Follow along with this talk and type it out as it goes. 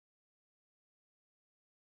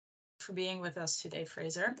for being with us today,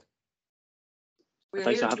 Fraser. We're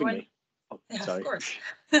Thanks here for having joined. me. Oh, Yeah, of sorry. course.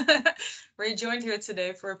 We're joined here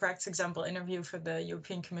today for a practice example interview for the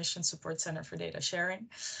European Commission Support Center for Data Sharing.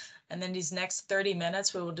 And in these next 30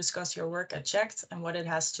 minutes, we will discuss your work at cheqd and what it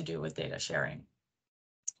has to do with data sharing.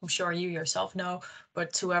 I'm sure you yourself know,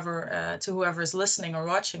 but to whoever is listening or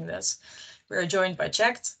watching this, we are joined by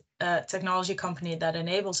cheqd, a technology company that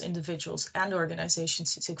enables individuals and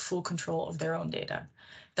organizations to take full control of their own data.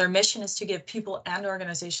 Their mission is to give people and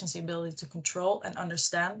organizations the ability to control and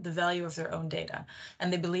understand the value of their own data.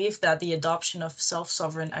 And they believe that the adoption of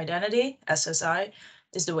self-sovereign identity, SSI,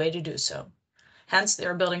 is the way to do so. Hence, they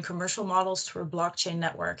are building commercial models through a blockchain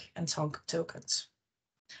network and tokens.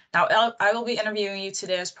 Now, I will be interviewing you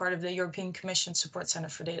today as part of the European Commission Support Center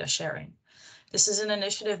for Data Sharing. This is an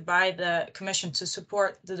initiative by the Commission to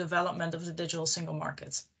support the development of the digital single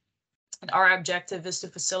market. And our objective is to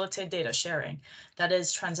facilitate data sharing, that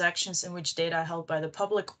is, transactions in which data held by the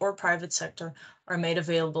public or private sector are made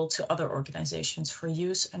available to other organizations for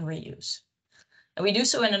use and reuse. And we do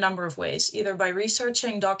so in a number of ways, either by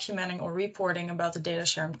researching, documenting, or reporting about the data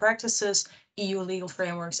sharing practices, EU legal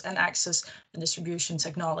frameworks, and access and distribution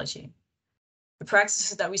technology. The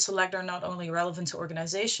practices that we select are not only relevant to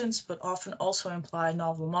organizations, but often also imply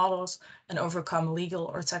novel models and overcome legal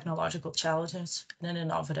or technological challenges in an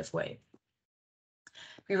innovative way.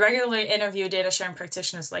 We regularly interview data sharing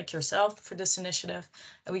practitioners like yourself for this initiative,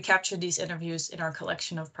 and we capture these interviews in our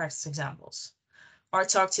collection of practice examples. Our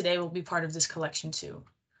talk today will be part of this collection too.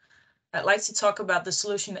 I'd like to talk about the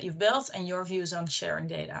solution that you've built and your views on sharing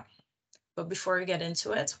data. But before we get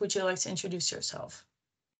into it, would you like to introduce yourself?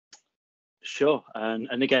 Sure.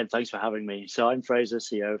 And again, thanks for having me. So I'm Fraser,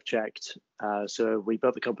 CEO of cheqd. So we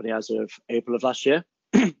built the company as of April of last year.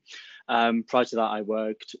 Prior to that, I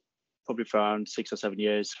worked probably for around 6 or 7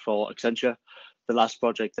 years for Accenture. The last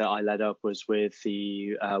project that I led up was with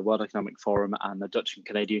the World Economic Forum and the Dutch and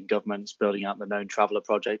Canadian governments building out the Known Traveller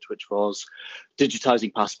project, which was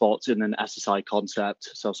digitizing passports in an SSI concept,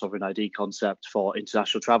 self-sovereign ID concept for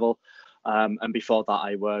international travel. And before that,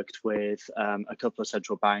 I worked with a couple of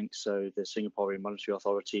central banks, so the Singaporean Monetary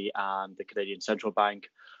Authority and the Canadian Central Bank,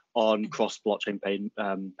 on cross-blockchain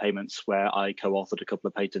payments, where I co-authored a couple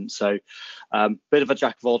of patents. So bit of a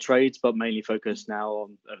jack of all trades, but mainly focused now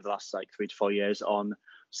on, over the last 3 to 4 years, on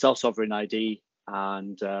self-sovereign ID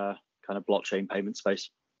and kind of blockchain payment space.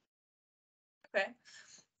 Okay.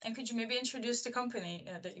 And could you maybe introduce the company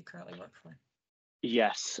that you currently work for?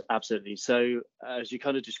 Yes, absolutely. So as you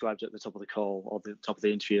kind of described at the top of the call or the top of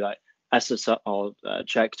the interview, like SSI or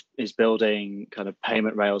cheqd is building kind of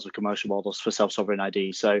payment rails or commercial models for self-sovereign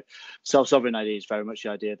ID. So self-sovereign ID is very much the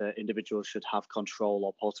idea that individuals should have control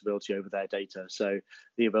or portability over their data. So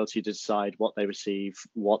the ability to decide what they receive,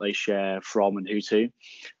 what they share from and who to.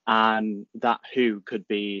 And that who could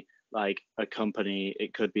be like a company,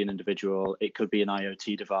 it could be an individual, it could be an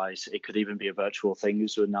IoT device, it could even be a virtual thing,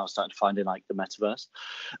 as we're now starting to find in like the metaverse.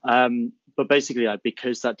 But basically,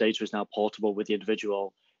 because that data is now portable with the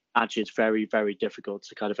individual, actually it's very, very difficult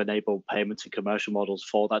to kind of enable payments and commercial models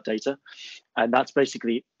for that data. And that's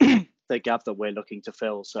basically the gap that we're looking to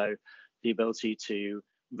fill. So the ability to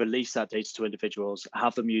release that data to individuals,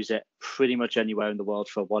 have them use it pretty much anywhere in the world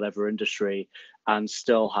for whatever industry, and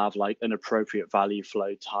still have like an appropriate value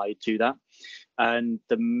flow tied to that. And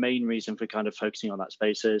the main reason for kind of focusing on that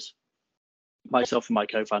space is myself and my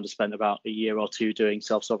co-founder spent about a year or two doing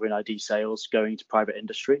self-sovereign ID sales, going to private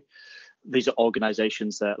industry. These are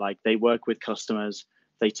organizations that like they work with customers.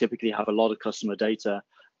 They typically have a lot of customer data,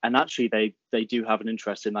 and actually they do have an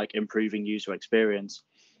interest in like improving user experience.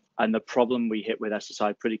 And the problem we hit with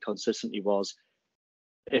SSI pretty consistently was,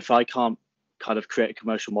 if I can't kind of create a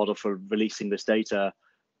commercial model for releasing this data,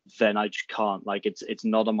 then I just can't. Like it's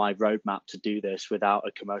not on my roadmap to do this without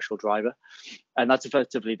a commercial driver. And that's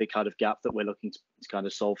effectively the kind of gap that we're looking to kind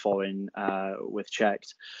of solve for in with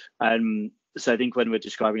cheqd. So I think when we're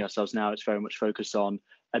describing ourselves now, it's very much focused on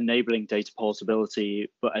enabling data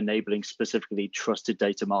portability, but enabling specifically trusted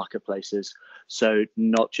data marketplaces. So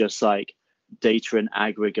not just like data in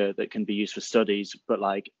aggregate that can be used for studies, but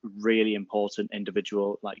like really important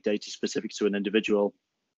individual, like data specific to an individual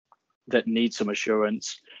that needs some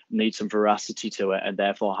assurance, needs some veracity to it, and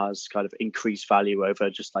therefore has kind of increased value over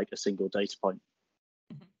just like a single data point.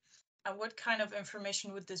 And what kind of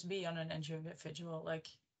information would this be on an individual? Like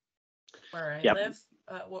where I live,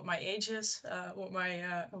 what my age is, what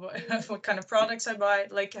my what kind of products I buy,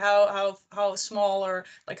 like how small or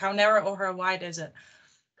like how narrow or how wide is it?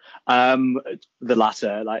 The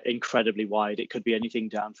latter, like incredibly wide. It could be anything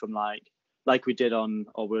down from like like we did on,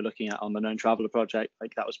 or we were looking at on the Known Traveler project,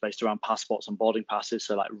 like that was based around passports and boarding passes,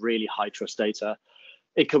 so like really high trust data.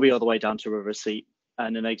 It could be all the way down to a receipt.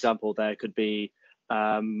 And an example there could be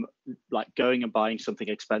like going and buying something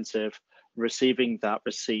expensive, receiving that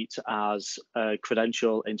receipt as a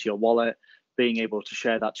credential into your wallet, being able to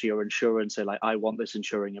share that to your insurer and say like, I want this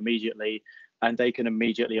insuring immediately, and they can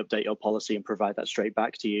immediately update your policy and provide that straight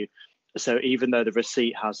back to you. So even though the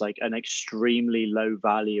receipt has like an extremely low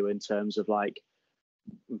value in terms of like,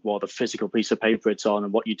 well, the physical piece of paper it's on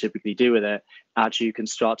and what you typically do with it, actually you can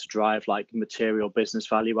start to drive like material business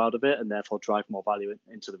value out of it, and therefore drive more value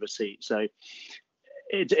into the receipt. So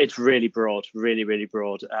it's really broad, really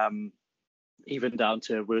broad. Even down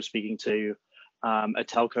to, we were speaking to a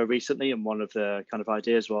telco recently, and one of the kind of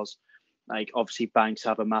ideas was like, obviously banks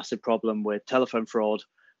have a massive problem with telephone fraud,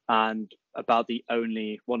 and about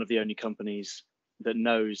one of the only companies that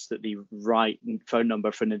knows that the right phone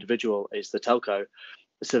number for an individual is the telco.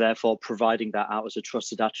 So therefore providing that out as a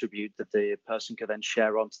trusted attribute that the person can then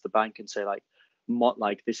share onto the bank and say like,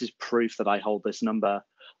 this is proof that I hold this number,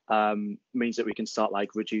 means that we can start like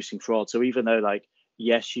reducing fraud. So even though like,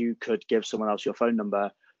 yes, you could give someone else your phone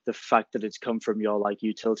number, the fact that it's come from your like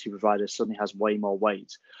utility provider suddenly has way more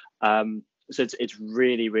weight. So it's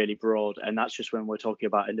really broad, and that's just when we're talking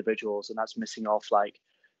about individuals, and that's missing off like,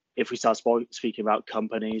 if we start speaking about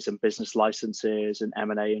companies and business licenses and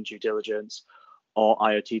M&A and due diligence, or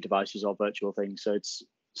IoT devices or virtual things. So it's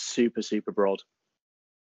super broad.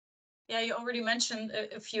 Yeah, you already mentioned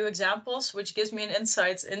a few examples, which gives me an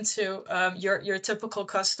insight into your typical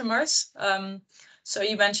customers. So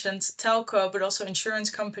you mentioned telco, but also insurance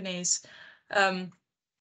companies.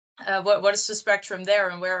 What is the spectrum there,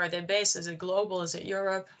 and where are they based? Is it global? Is it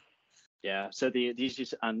Europe? Yeah, so the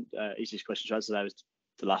easiest question to answer that is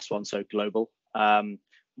the last one, so global.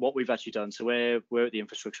 What we've actually done, so we're at the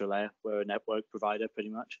infrastructure layer, we're a network provider pretty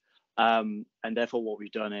much. And therefore what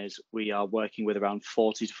we've done is we are working with around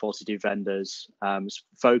 40 to 42 vendors,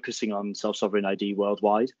 focusing on self-sovereign ID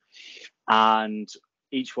worldwide. And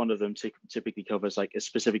each one of them typically covers like a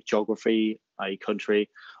specific geography, a country,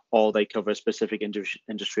 or they cover a specific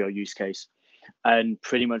industry or use case. And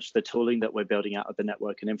pretty much the tooling that we're building out of the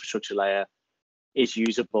network and infrastructure layer is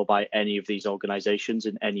usable by any of these organizations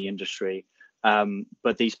in any industry.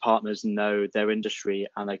 But these partners know their industry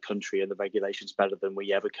and their country and the regulations better than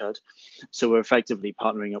we ever could. So we're effectively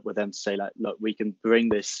partnering up with them to say like, look, we can bring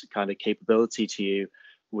this kind of capability to you.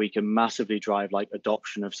 We can massively drive like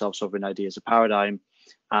adoption of self-sovereign ID as a paradigm,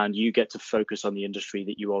 and you get to focus on the industry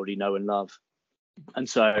that you already know and love. And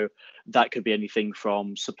so that could be anything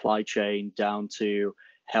from supply chain down to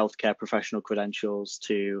healthcare professional credentials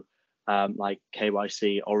to like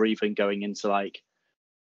KYC, or even going into like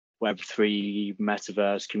Web3,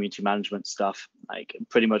 metaverse, community management stuff. Like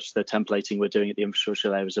pretty much the templating we're doing at the infrastructure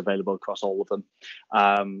layer is available across all of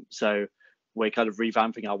them. So we're kind of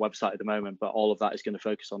revamping our website at the moment, but all of that is going to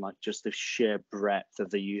focus on like just the sheer breadth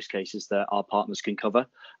of the use cases that our partners can cover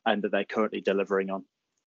and that they're currently delivering on.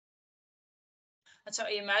 And so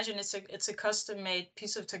I imagine it's a custom-made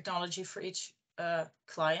piece of technology for each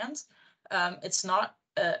client. It's not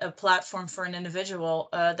a platform for an individual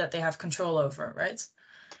that they have control over, right?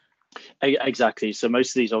 Exactly. So most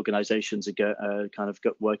of these organizations are kind of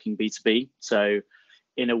working B2B. So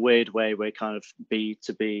in a weird way, we're kind of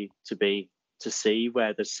B2B to C,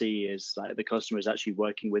 where the C is like the customer is actually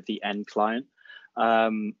working with the end client.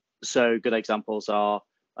 So good examples are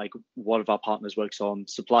like one of our partners works on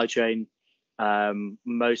supply chain.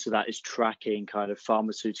 Most of that is tracking kind of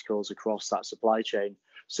pharmaceuticals across that supply chain.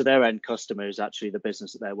 So their end customer is actually the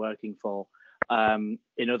business that they're working for.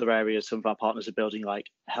 In other areas, some of our partners are building like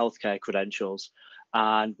healthcare credentials.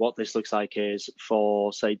 And what this looks like is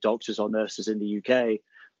for, say, doctors or nurses in the UK,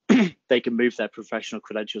 they can move their professional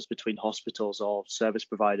credentials between hospitals or service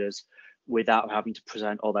providers without having to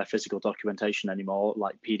present all their physical documentation anymore,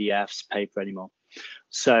 like PDFs, paper anymore.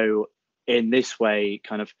 So in this way,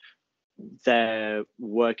 kind of they're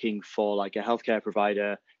working for like a healthcare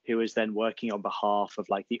provider who is then working on behalf of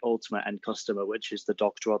like the ultimate end customer, which is the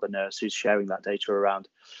doctor or the nurse who's sharing that data around.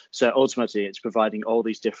 So ultimately, it's providing all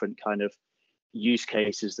these different kind of use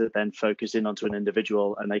cases that then focus in onto an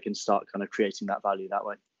individual, and they can start kind of creating that value that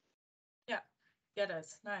way. Yeah,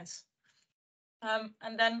 that's nice.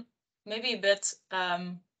 And then maybe a bit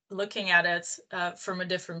looking at it from a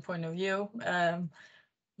different point of view.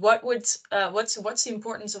 What's the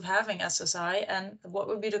importance of having SSI, and what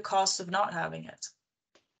would be the cost of not having it?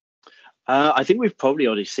 I think we've probably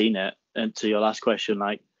already seen it. And to your last question,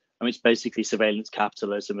 like, I mean, it's basically surveillance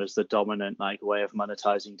capitalism as the dominant like way of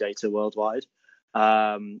monetizing data worldwide,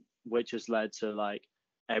 which has led to like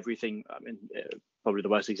everything. I mean, probably the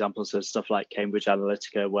worst examples are stuff like Cambridge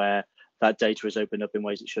Analytica, where that data is opened up in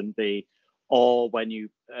ways it shouldn't be. Or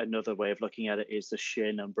another way of looking at it is the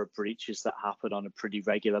sheer number of breaches that happen on a pretty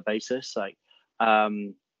regular basis. Like, I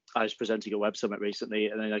was presenting at Web Summit recently,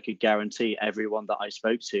 and then I could guarantee everyone that I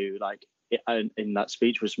spoke to, like in that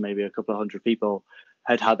speech, was maybe a couple of hundred people,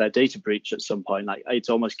 had their data breached at some point. Like, it's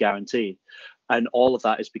almost guaranteed. And all of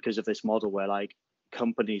that is because of this model where like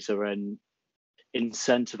companies are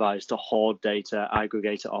incentivized to hoard data,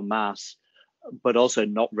 aggregate it en masse, but also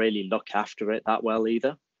not really look after it that well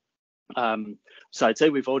either. So I'd say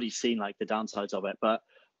we've already seen like the downsides of it, but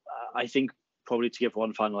I think probably to give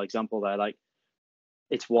one final example there, like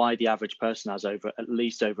it's why the average person has at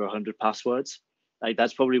least over 100 passwords. Like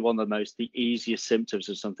that's probably one of the easiest symptoms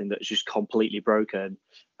of something that's just completely broken.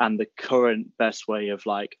 And the current best way of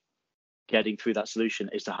like getting through that solution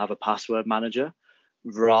is to have a password manager,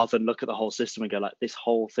 rather than look at the whole system and go like, this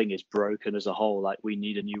whole thing is broken as a whole. Like we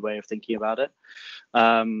need a new way of thinking about it.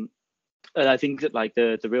 And I think that like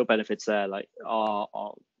the real benefits there like are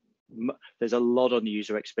there's a lot on the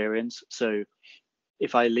user experience. So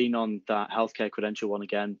if I lean on that healthcare credential one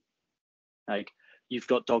again, like you've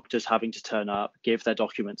got doctors having to turn up, give their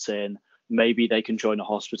documents in, maybe they can join a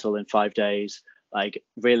hospital in 5 days. Like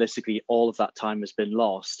realistically, all of that time has been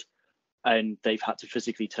lost, and they've had to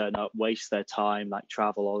physically turn up, waste their time, like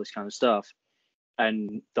travel, all this kind of stuff.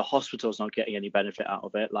 And the hospital's not getting any benefit out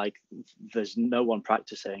of it. Like there's no one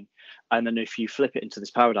practicing. And then if you flip it into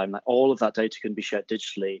this paradigm, like all of that data can be shared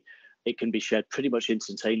digitally, it can be shared pretty much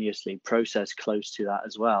instantaneously, processed close to that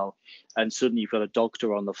as well. And suddenly you've got a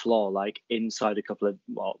doctor on the floor, like inside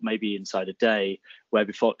maybe inside a day, where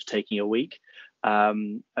before it was taking a week.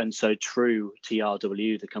 And so True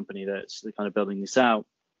TRW, the company that's kind of building this out,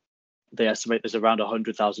 they estimate there's around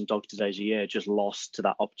 100,000 doctor days a year just lost to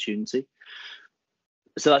that opportunity.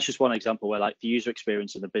 So that's just one example where like the user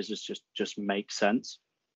experience and the business just makes sense.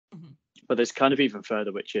 Mm-hmm. But there's kind of even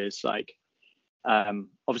further, which is like,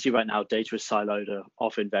 obviously right now data is siloed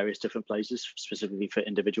off in various different places, specifically for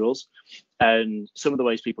individuals. And some of the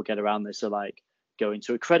ways people get around this are like going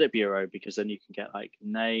to a credit bureau, because then you can get like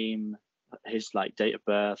name, his like date of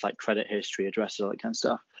birth, like credit history, address, all that kind of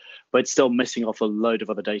stuff. But it's still missing off a load of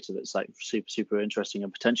other data that's like super interesting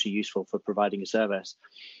and potentially useful for providing a service.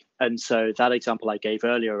 And so that example I gave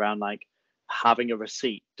earlier around like having a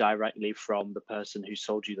receipt directly from the person who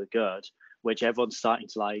sold you the good, which everyone's starting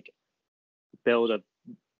to like build a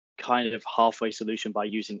kind of halfway solution by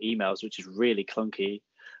using emails, which is really clunky,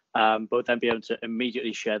 but then be able to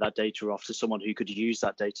immediately share that data off to someone who could use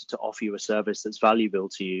that data to offer you a service that's valuable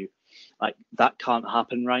to you. Like that can't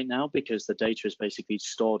happen right now because the data is basically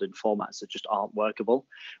stored in formats that just aren't workable.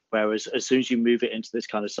 Whereas as soon as you move it into this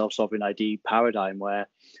kind of self-sovereign ID paradigm where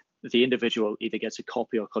the individual either gets a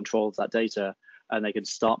copy or control of that data and they can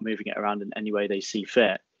start moving it around in any way they see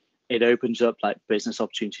fit, it opens up like business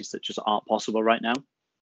opportunities that just aren't possible right now.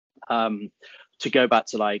 To go back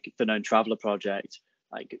to like the Known Traveler project,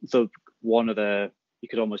 like you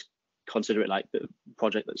could almost consider it like the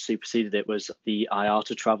project that superseded it was the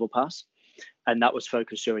IATA travel pass. And that was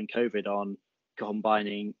focused during COVID on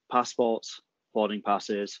combining passports, boarding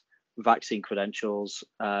passes, vaccine credentials,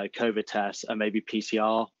 COVID tests, and maybe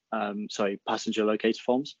passenger locator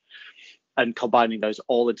forms, and combining those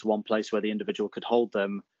all into one place where the individual could hold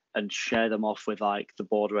them and share them off with like the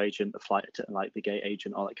border agent, the flight attendant, like the gate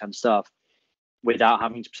agent, all that kind of stuff, without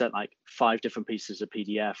having to present like 5 different pieces of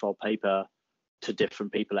PDF or paper to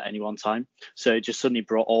different people at any one time. So it just suddenly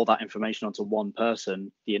brought all that information onto one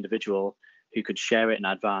person, the individual, who could share it in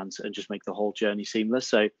advance and just make the whole journey seamless.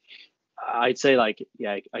 So I'd say like,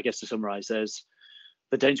 yeah, I guess to summarize, there's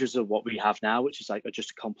the dangers of what we have now, which is like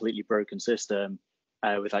just a completely broken system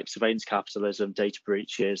with like surveillance capitalism, data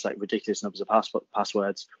breaches, like ridiculous numbers of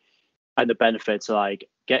passwords, and the benefits are like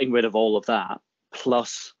getting rid of all of that,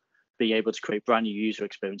 plus being able to create brand new user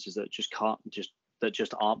experiences that just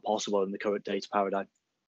aren't possible in the current data paradigm.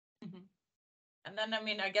 Mm-hmm. And then, I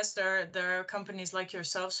mean, I guess there are companies like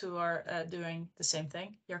yourselves who are doing the same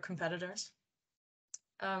thing, your competitors.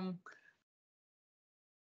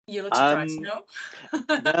 You look surprised, no?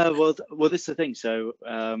 No, well, this is the thing. So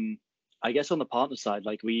I guess on the partner side,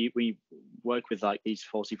 like we work with like these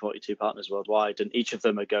 42 partners worldwide, and each of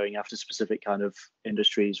them are going after specific kind of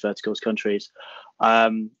industries, verticals, countries.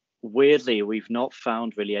 Weirdly, we've not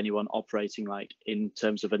found really anyone operating like in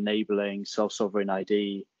terms of enabling self-sovereign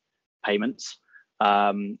ID payments.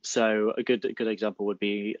 So a good example would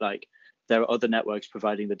be like there are other networks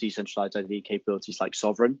providing the decentralized ID capabilities like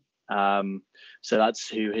Sovereign. So that's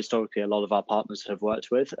who historically a lot of our partners have worked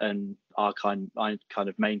with, and our kind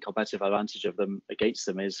of main competitive advantage of them against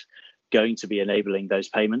them is going to be enabling those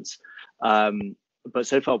payments. But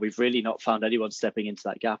so far we've really not found anyone stepping into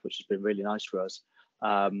that gap, which has been really nice for us.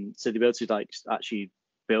 So the ability to like actually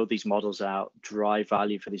build these models out, drive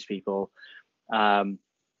value for these people, and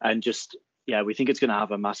just we think it's going to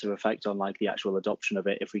have a massive effect on like the actual adoption of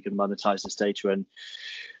it if we can monetize this data. And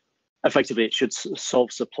effectively it should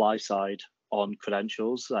solve supply side on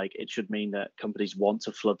credentials. Like it should mean that companies want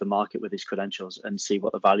to flood the market with these credentials and see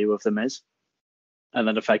what the value of them is. And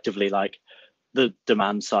then effectively like the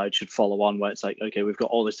demand side should follow on, where it's like, okay, we've got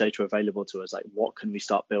all this data available to us, like what can we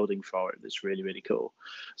start building for it that's really, really cool.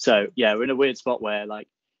 So yeah, we're in a weird spot where like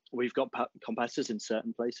we've got competitors in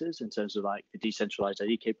certain places in terms of like the decentralized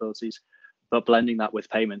ID capabilities, but blending that with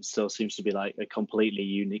payments still seems to be like a completely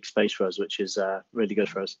unique space for us, which is really good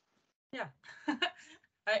for us. Yeah.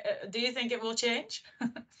 Do you think it will change?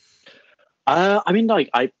 I mean, like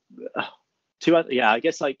I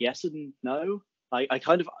guess like yes and no. I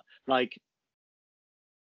kind of like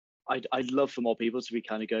I'd love for more people to be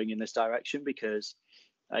kind of going in this direction, because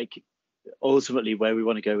like ultimately where we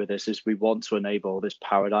want to go with this is we want to enable this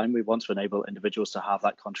paradigm. We want to enable individuals to have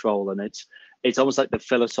that control, and it's almost like the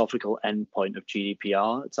philosophical endpoint of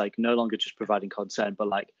GDPR. It's like no longer just providing consent, but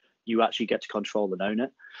like you actually get to control and own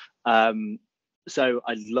it. So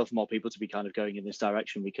I'd love more people to be kind of going in this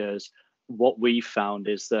direction, because what we found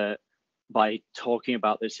is that by talking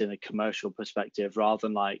about this in a commercial perspective rather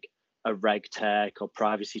than like a reg tech or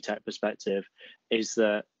privacy tech perspective, is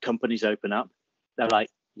that companies open up. They're like,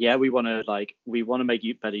 yeah, we want to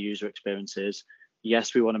make better user experiences.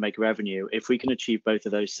 Yes, we want to make revenue. If we can achieve both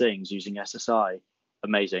of those things using SSI,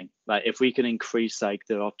 amazing. Like if we can increase like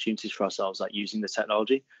the opportunities for ourselves, like using the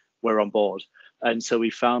technology, we're on board. And so we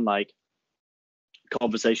found like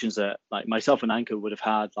conversations that like myself and Anchor would have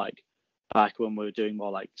had like back when we were doing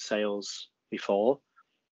more like sales before,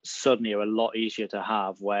 suddenly are a lot easier to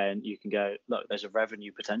have when you can go, look, there's a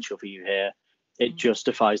revenue potential for you here. It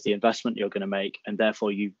justifies the investment you're going to make, and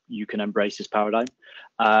therefore you can embrace this paradigm.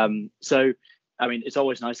 So I mean, it's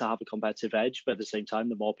always nice to have a competitive edge, but at the same time,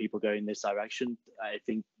 the more people go in this direction, I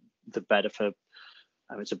think the better for,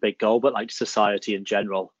 I mean, it's a big goal, but like society in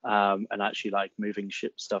general, and actually like moving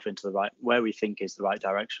stuff into the right, where we think is the right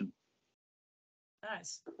direction.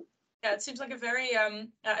 Nice. Yeah, it seems like a very,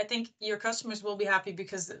 I think your customers will be happy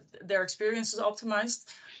because their experience is optimized.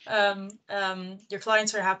 Your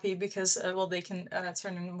clients are happy because, well, they can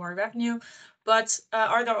turn in more revenue. But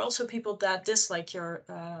are there also people that dislike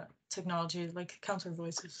your technology, like counter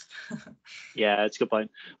voices? Yeah, it's a good point.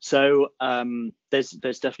 So there's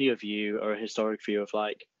definitely a view, or a historic view, of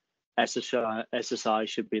like SSI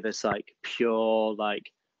should be this like pure like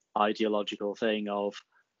ideological thing of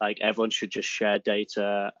like everyone should just share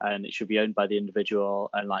data and it should be owned by the individual,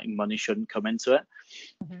 and like money shouldn't come into it.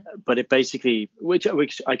 But it basically, which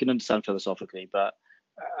I can understand philosophically, but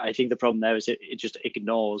I think the problem there is it just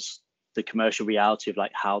ignores the commercial reality of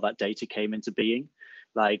like how that data came into being.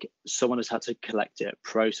 Like someone has had to collect it,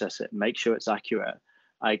 process it, make sure it's accurate.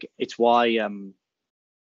 Like it's why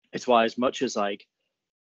as much as like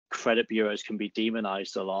credit bureaus can be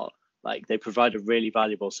demonized a lot, like they provide a really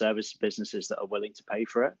valuable service to businesses that are willing to pay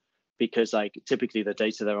for it, because like typically the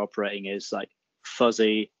data they're operating is like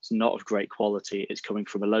fuzzy, it's not of great quality, it's coming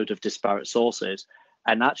from a load of disparate sources,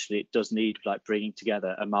 and actually it does need like bringing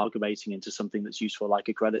together, amalgamating into something that's useful, like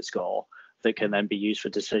a credit score that can then be used for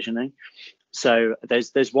decisioning. So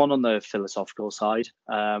there's one on the philosophical side,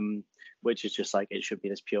 which is just like it should be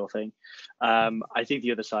this pure thing. I think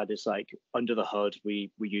the other side is like under the hood, we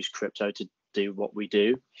use crypto to do what we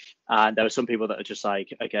do, and there are some people that are just like,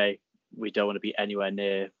 okay, we don't want to be anywhere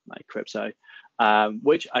near like crypto,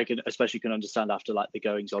 which I can understand after like the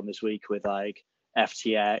goings on this week with like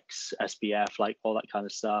FTX, SBF, like all that kind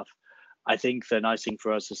of stuff. I think the nice thing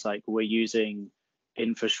for us is like we're using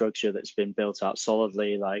infrastructure that's been built out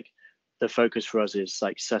solidly. Like the focus for us is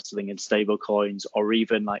like settling in stable coins, or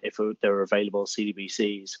even like if there are available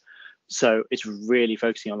CDBCs. So it's really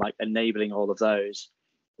focusing on like enabling all of those,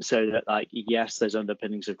 so that like, yes, there's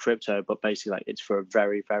underpinnings of crypto, but basically like it's for a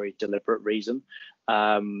very, very deliberate reason.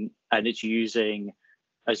 And it's using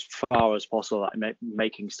as far as possible, like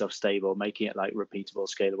making stuff stable, making it like repeatable,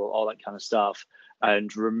 scalable, all that kind of stuff,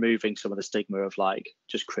 and removing some of the stigma of like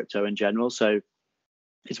just crypto in general. So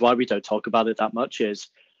it's why we don't talk about it that much, is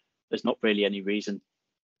there's not really any reason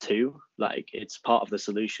to. Like it's part of the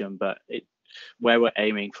solution, but where we're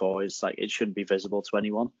aiming for is like it shouldn't be visible to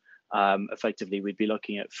anyone. Effectively, we'd be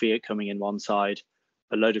looking at fiat coming in one side,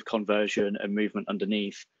 a load of conversion and movement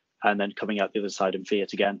underneath, and then coming out the other side in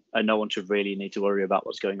fiat again. And no one should really need to worry about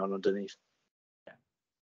what's going on underneath.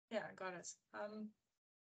 Yeah, got it.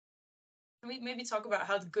 Can we maybe talk about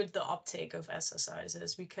how good the uptake of SSIs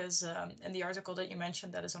is? Because in the article that you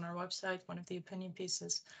mentioned that is on our website, one of the opinion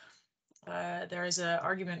pieces, there is an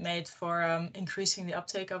argument made for increasing the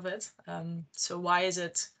uptake of it. So why is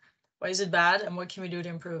it bad, and what can we do to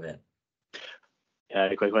improve it?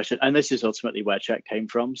 Yeah, great question. And this is ultimately where cheqd came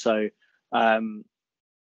from. So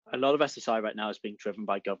a lot of SSI right now is being driven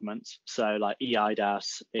by governments. So like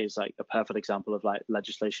EIDAS is like a perfect example of like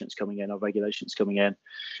legislation that's coming in or regulations coming in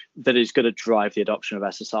that is going to drive the adoption of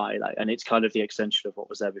SSI. Like, and it's kind of the extension of what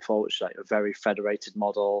was there before, which is like a very federated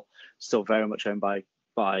model, still very much owned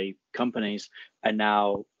by companies. And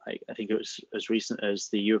now, like, I think it was as recent as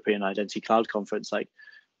the European Identity Cloud Conference, like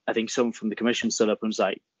I think someone from the commission stood up and was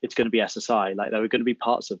like, it's going to be SSI. Like there are going to be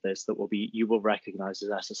parts of this that you will recognize as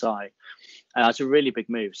SSI. And that's a really big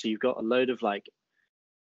move. So you've got a load of like,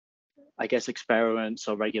 I guess, experiments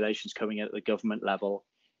or regulations coming in at the government level,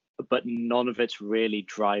 but none of it's really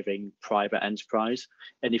driving private enterprise.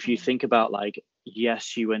 And if you think about like,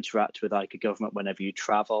 yes, you interact with like a government whenever you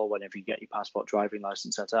travel, whenever you get your passport, driving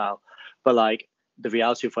license set out, but like the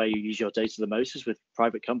reality of where you use your data the most is with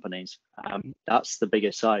private companies. That's the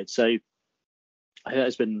biggest side. So it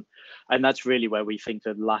has been, and that's really where we think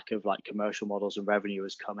the lack of like commercial models and revenue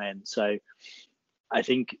has come in. So I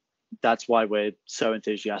think that's why we're so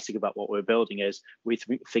enthusiastic about what we're building is we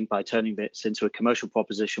think by turning this into a commercial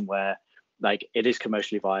proposition where like it is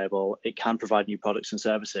commercially viable, it can provide new products and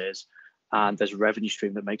services, and there's a revenue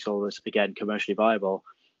stream that makes all this again commercially viable.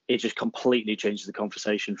 It just completely changes the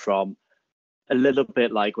conversation from a little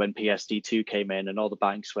bit like when PSD2 came in and all the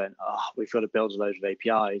banks went, oh, we've got to build a load of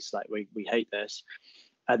APIs, like we hate this.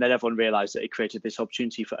 And then everyone realized that it created this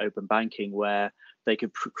opportunity for open banking where they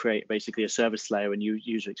could create basically a service layer and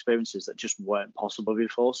user experiences that just weren't possible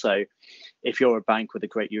before. So if you're a bank with a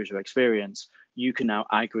great user experience, you can now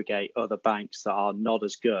aggregate other banks that are not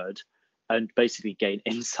as good and basically gain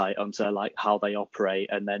insight onto like how they operate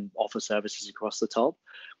and then offer services across the top.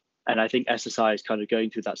 And I think SSI is kind of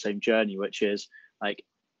going through that same journey, which is like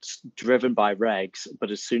driven by regs,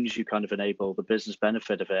 but as soon as you kind of enable the business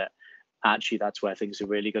benefit of it, actually that's where things are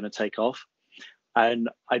really going to take off. And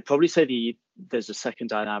I'd probably say there's a second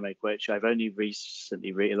dynamic, which I've only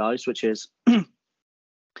recently realized, which is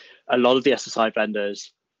a lot of the SSI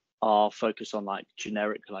vendors are focused on like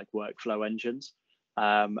generic like workflow engines.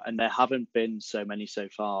 And there haven't been so many so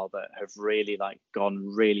far that have really like gone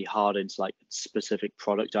really hard into like specific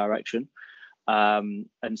product direction. And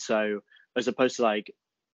so as opposed to like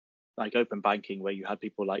open banking where you had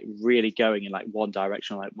people like really going in like one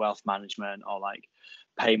direction, like wealth management or like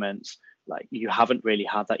payments, like you haven't really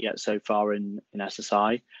had that yet so far in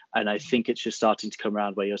SSI. And I think it's just starting to come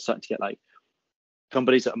around where you're starting to get like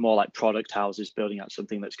companies that are more like product houses building out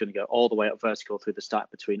something that's going to go all the way up vertical through the stack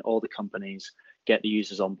between all the companies, get the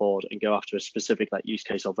users on board and go after a specific like use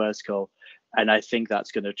case or vertical. And I think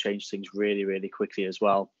that's going to change things really, really quickly as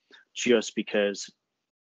well, just because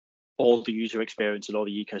all the user experience and all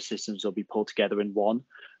the ecosystems will be pulled together in one,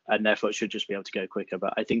 and therefore it should just be able to go quicker.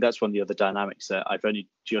 But I think that's one of the other dynamics that I've only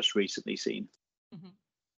just recently seen. Mm-hmm.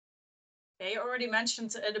 Yeah, you already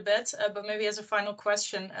mentioned it a bit, but maybe as a final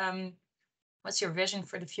question, what's your vision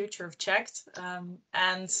for the future of cheqd?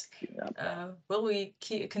 Will we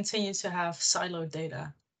continue to have siloed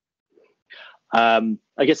data? I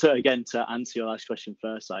guess again, to answer your last question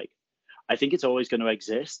first, like I think it's always going to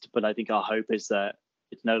exist, but I think our hope is that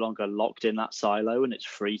it's no longer locked in that silo and it's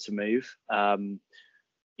free to move.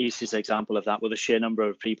 Easiest example of that with a sheer number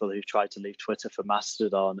of people who've tried to leave Twitter for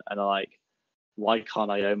Mastodon and are like, why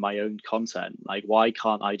can't I own my own content? Like, why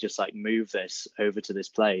can't I just like move this over to this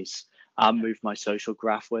place and move my social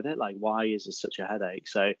graph with it? Like, why is this such a headache?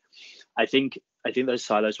 So I think those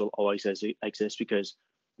silos will always exist because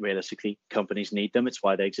realistically companies need them. It's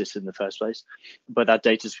why they exist in the first place. But that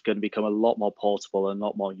data is going to become a lot more portable and a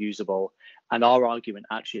lot more usable. And our argument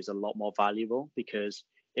actually is a lot more valuable because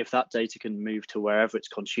if that data can move to wherever it's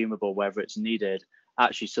consumable, wherever it's needed,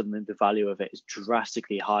 actually suddenly the value of it is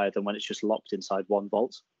drastically higher than when it's just locked inside one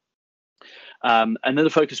vault. And then the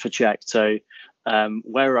focus for cheqd. So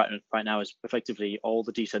where we're at right now is effectively all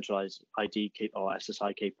the decentralized ID or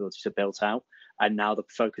SSI capabilities are built out. And now the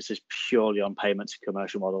focus is purely on payments and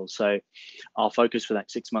commercial models. So our focus for the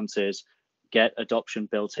next 6 months is get adoption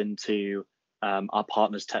built into our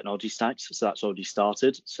partners' technology stacks. So that's already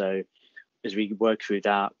started. So as we work through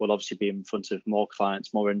that, we'll obviously be in front of more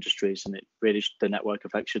clients, more industries, and it really the network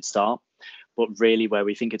effect should start. But really where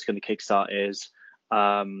we think it's going to kickstart is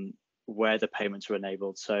where the payments are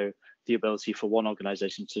enabled. So the ability for one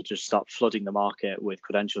organization to just start flooding the market with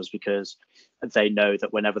credentials, because they know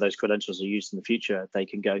that whenever those credentials are used in the future, they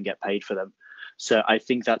can go and get paid for them. So I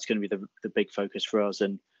think that's going to be the big focus for us.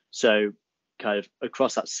 And so kind of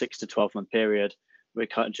across that 6 to 12 month period, we're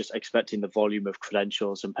kind of just expecting the volume of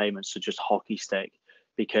credentials and payments to just hockey stick,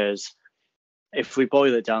 because if we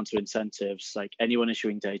boil it down to incentives, like anyone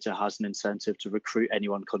issuing data has an incentive to recruit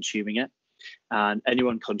anyone consuming it, and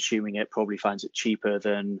anyone consuming it probably finds it cheaper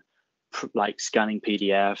than like scanning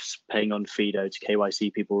PDFs, paying on FIDO to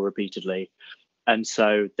KYC people repeatedly. And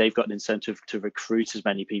so they've got an incentive to recruit as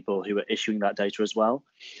many people who are issuing that data as well.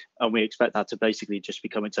 And we expect that to basically just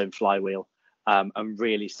become its own flywheel, and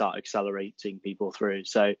really start accelerating people through.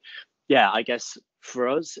 So yeah, I guess for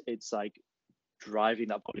us, it's like driving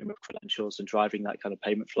that volume of credentials and driving that kind of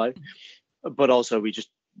payment flow. But also we just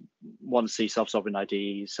want to see self-sovereign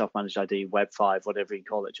ID, self-managed ID, Web5, whatever you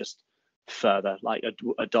call it, just further like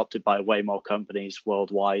adopted by way more companies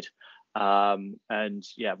worldwide. And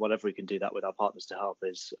yeah, whatever we can do that with our partners to help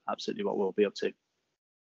is absolutely what we'll be up to.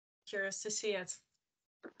 Curious to see it.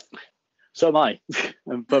 So am I,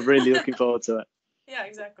 but really looking forward to it. Yeah,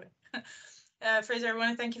 exactly. Fraser, I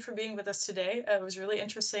want to thank you for being with us today. It was really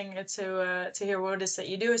interesting to hear what it is that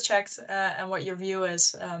you do as cheqd, and what your view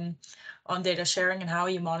is on data sharing and how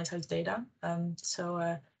you monetize data.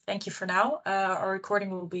 So thank you for now. Our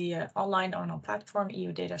recording will be online on our platform,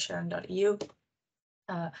 eudatasharing.eu,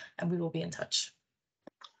 and we will be in touch.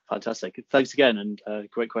 Fantastic. Thanks again, and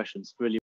great questions. Really